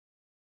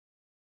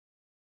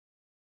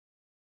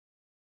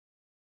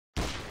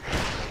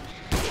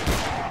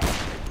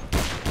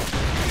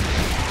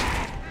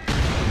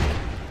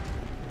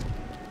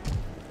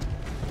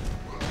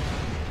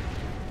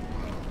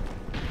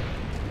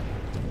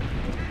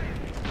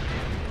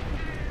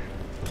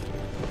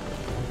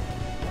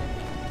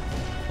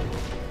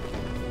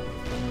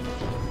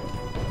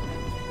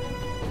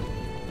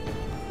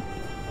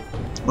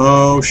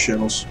Oh,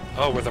 shittles.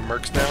 Oh, we're the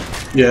Mercs now?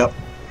 Yep.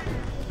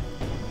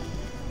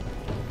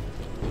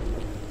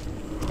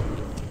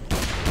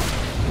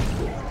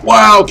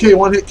 Wow, okay,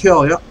 one hit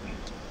kill, yep.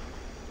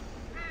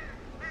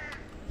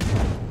 I'm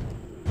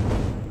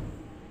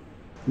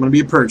gonna be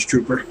a purge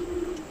trooper.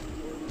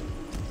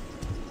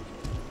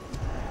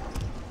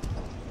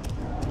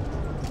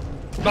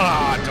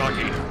 Ah,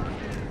 doggy. I'm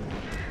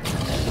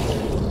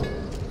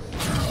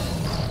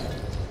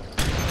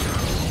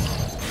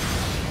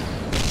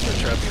gonna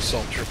try the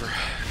assault trooper.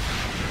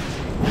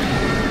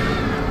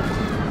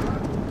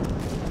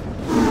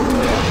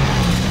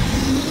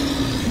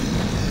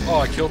 Oh,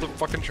 I killed the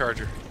fucking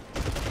charger.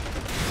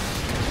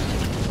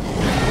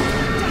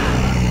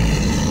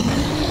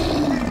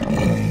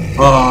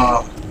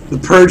 The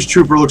purge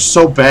trooper looks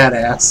so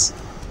badass.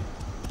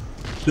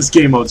 This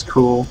game mode's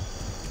cool.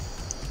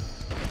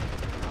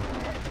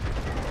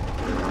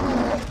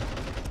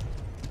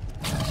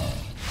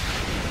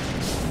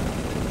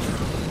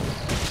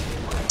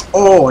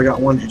 Oh, I got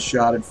one hit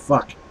shotted.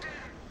 Fuck.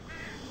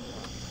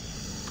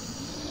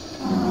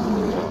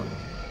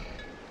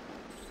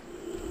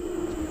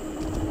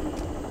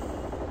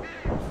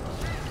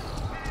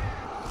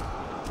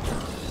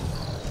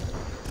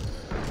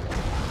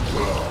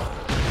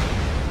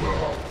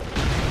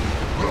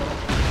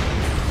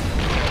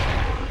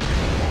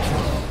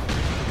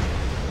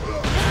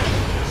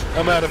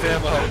 I'm out of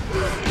ammo.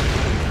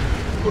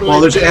 Well,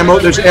 there's ammo.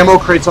 There's ammo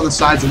crates on the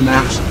sides of the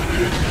maps.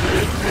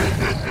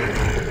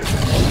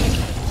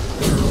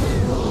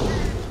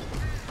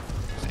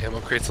 Ammo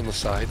crates on the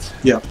sides.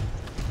 Yep.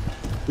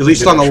 At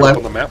least on the left.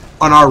 On the map.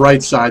 On our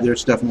right side,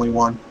 there's definitely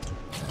one.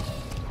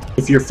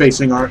 If you're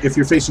facing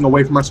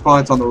away from our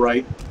spawn, it's on the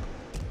right.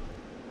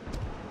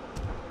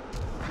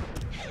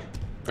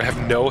 I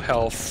have no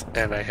health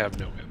and I have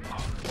no ammo.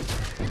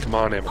 Come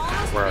on, ammo.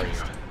 Where are you?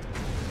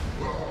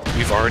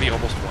 We've already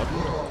almost won.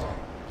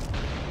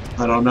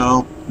 I don't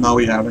know. No,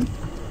 we haven't.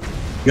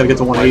 You gotta get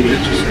to 180.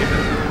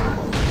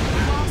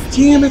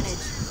 Damn it!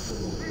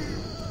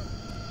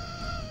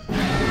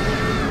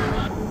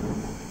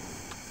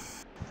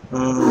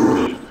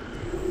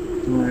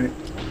 Alright.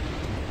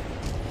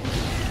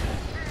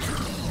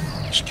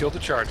 Just killed the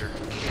charger.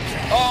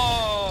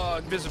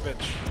 Oh,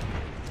 Invisibitch.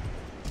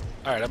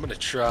 Alright, I'm gonna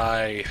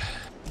try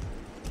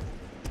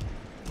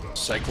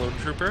Cyclone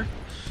Trooper.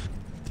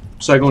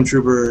 Cyclone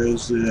Trooper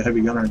is the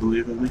heavy gunner, I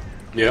believe, isn't he?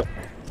 Yep.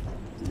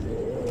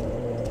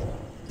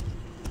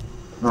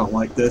 I don't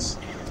like this.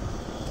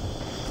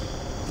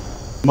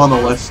 I'm on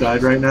the left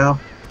side right now.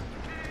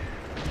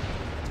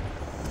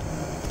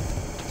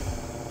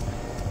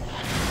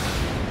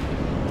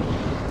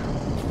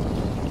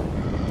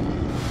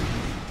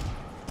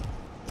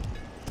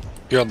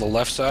 You're on the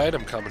left side?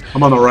 I'm coming.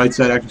 I'm on the right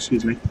side, actually,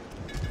 excuse me.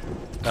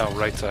 Oh,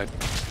 right side.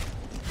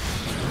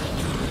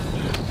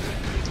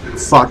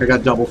 Fuck, I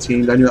got double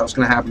teamed. I knew that was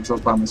going to happen, so I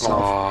was by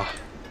myself. Aww.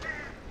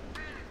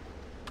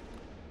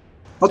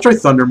 I'll try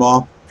Thunder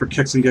Maul for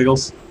kicks and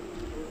giggles.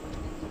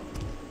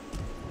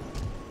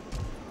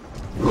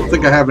 I don't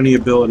think I have any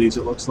abilities,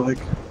 it looks like.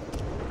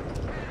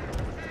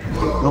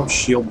 No,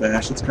 shield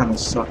bash. That's kind of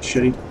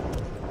shitty.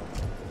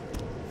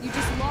 You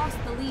just lost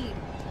the lead.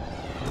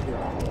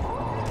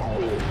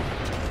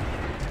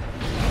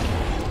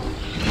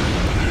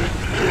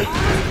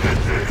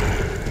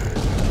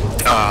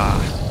 Ah.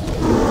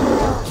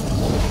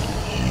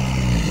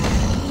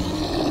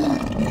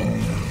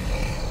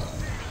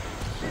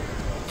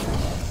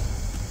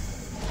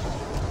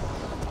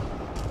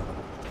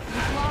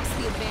 You've lost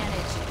the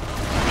advantage.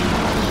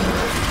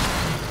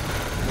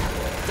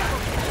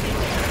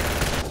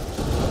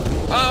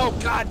 Oh,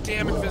 god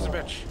damn it,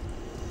 Invisibitch.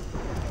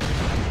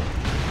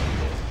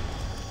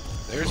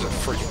 There's a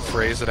freaking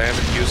phrase that I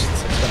haven't used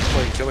since I started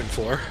playing Killing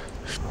Floor.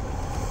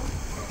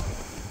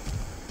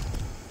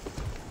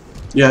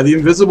 Yeah, the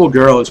invisible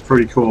girl is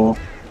pretty cool.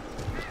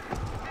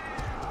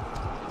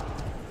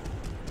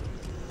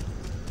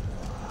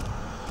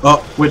 Oh,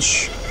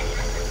 which...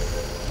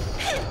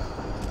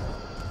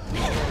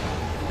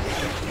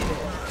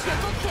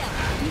 Triple kill.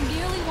 You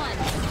nearly won.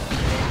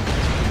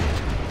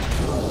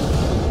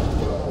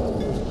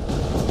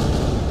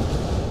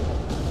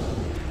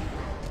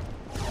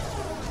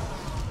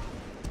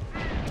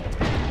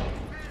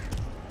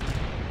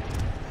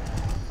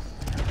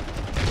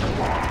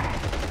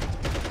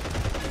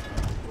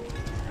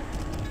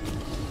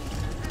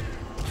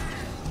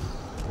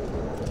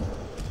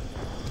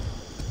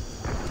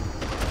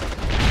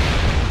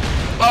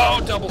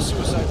 Oh, double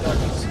suicide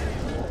duckies.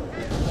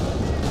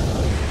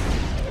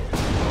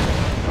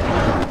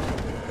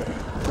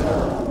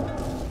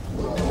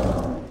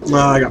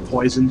 I got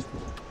poisoned.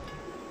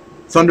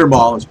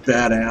 Thunderball is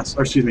badass.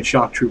 Or excuse me,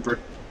 Shock Trooper.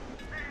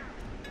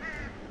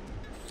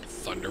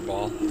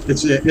 Thunderball.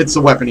 It's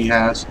the weapon he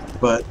has,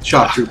 but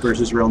Shock Trooper is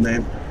his real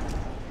name.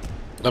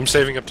 I'm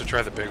saving up to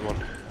try the big one.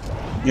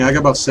 Yeah, I got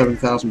about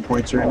 7,000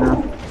 points right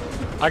now.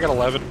 I got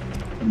 11.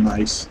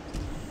 Nice.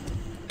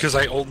 Because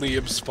I only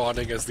am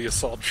spawning as the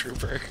assault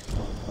trooper.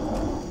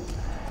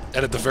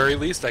 And at the very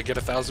least, I get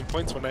 1,000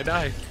 points when I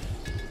die.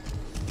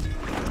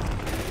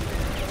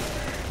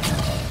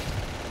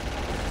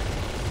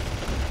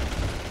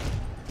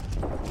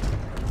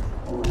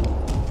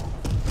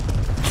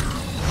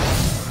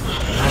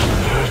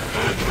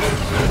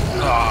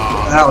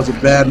 That was a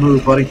bad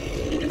move, buddy.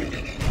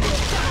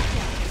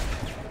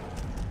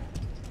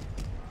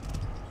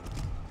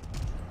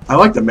 I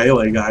like the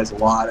melee guys a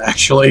lot,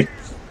 actually.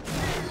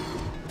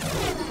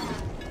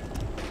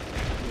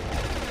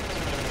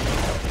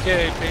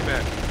 Yay,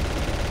 payback.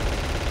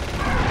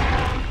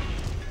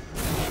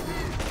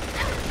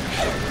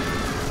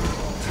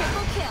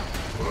 Triple kill.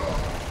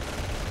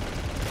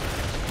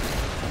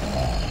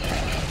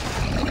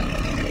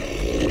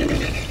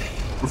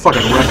 We're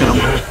fucking wrecking them.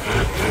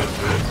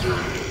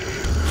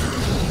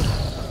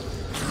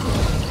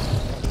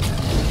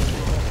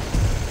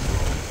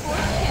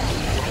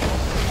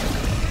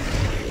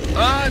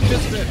 Ah,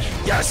 this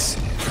bitch. Yes.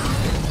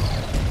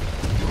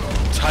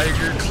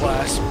 Tiger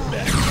class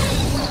mech.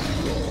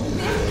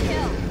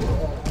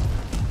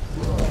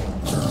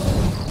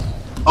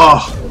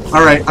 Oh,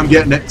 alright, I'm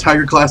getting it.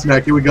 Tiger class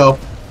mech, here we go.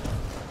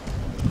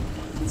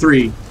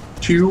 3,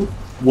 2,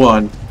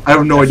 1. I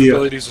have no idea.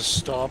 Ability is a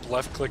stomp,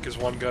 left click is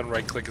one gun,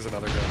 right click is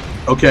another gun.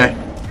 Okay.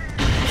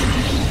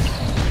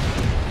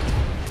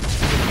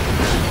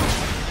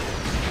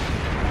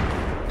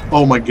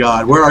 Oh my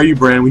god, where are you,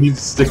 Brand? We need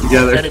to stick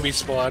together. Enemy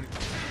spawn.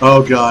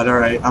 Oh god,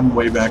 alright, I'm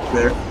way back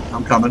there.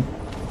 I'm coming.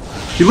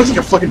 He looks like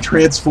a fucking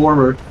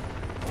transformer.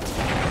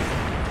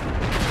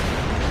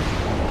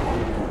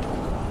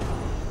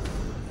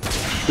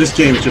 This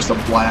game is just a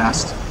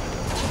blast.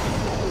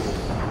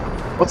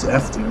 What's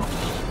F do?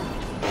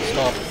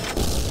 Stomp.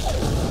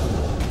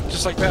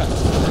 Just like that.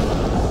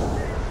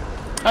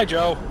 Hi,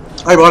 Joe.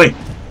 Hi, buddy.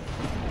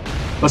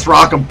 Let's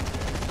rock him.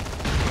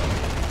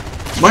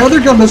 My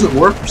other gun doesn't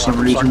work for some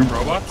reason.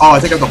 Robots? Oh, I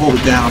think I have to hold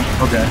it down.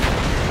 Okay.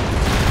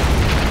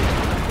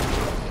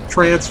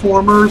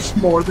 Transformers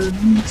more than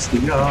meets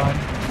the eye.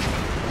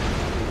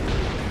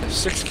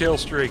 6 kill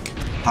streak.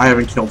 I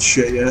haven't killed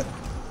shit yet.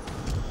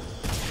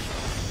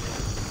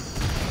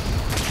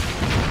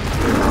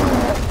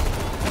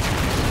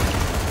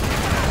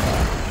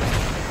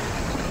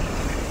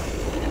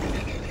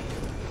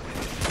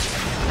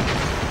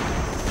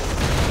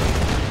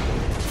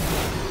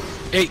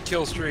 Eight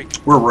kill streak.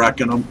 We're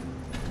wrecking them,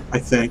 I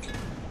think.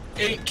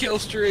 8 kill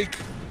streak.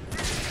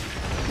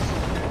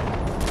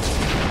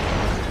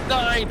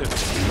 9.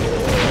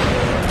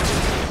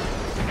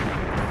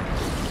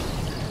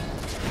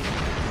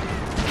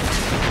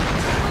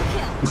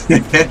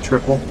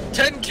 Triple.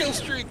 10 kill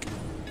streak.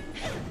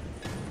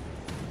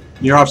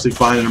 You're obviously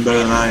finding them better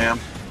than I am.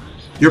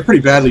 You're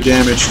pretty badly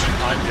damaged.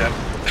 I'm dead.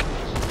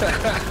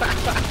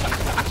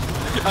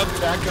 I'm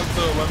back up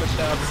to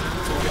 11,000.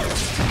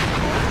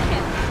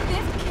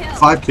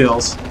 5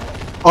 kills.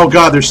 Oh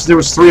god, there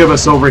was 3 of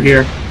us over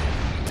here.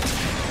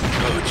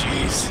 Oh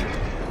jeez.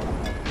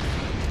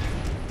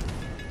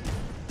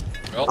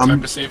 Well,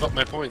 time to save up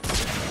my points.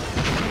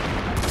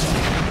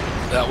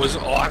 That was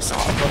awesome.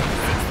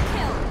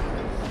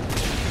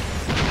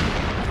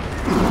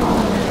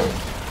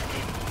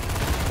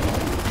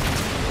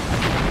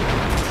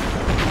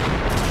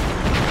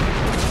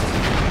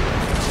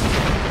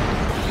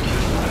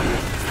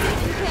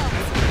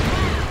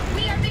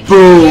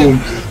 Boom!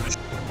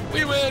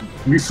 We win!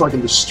 We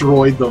fucking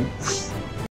destroyed them.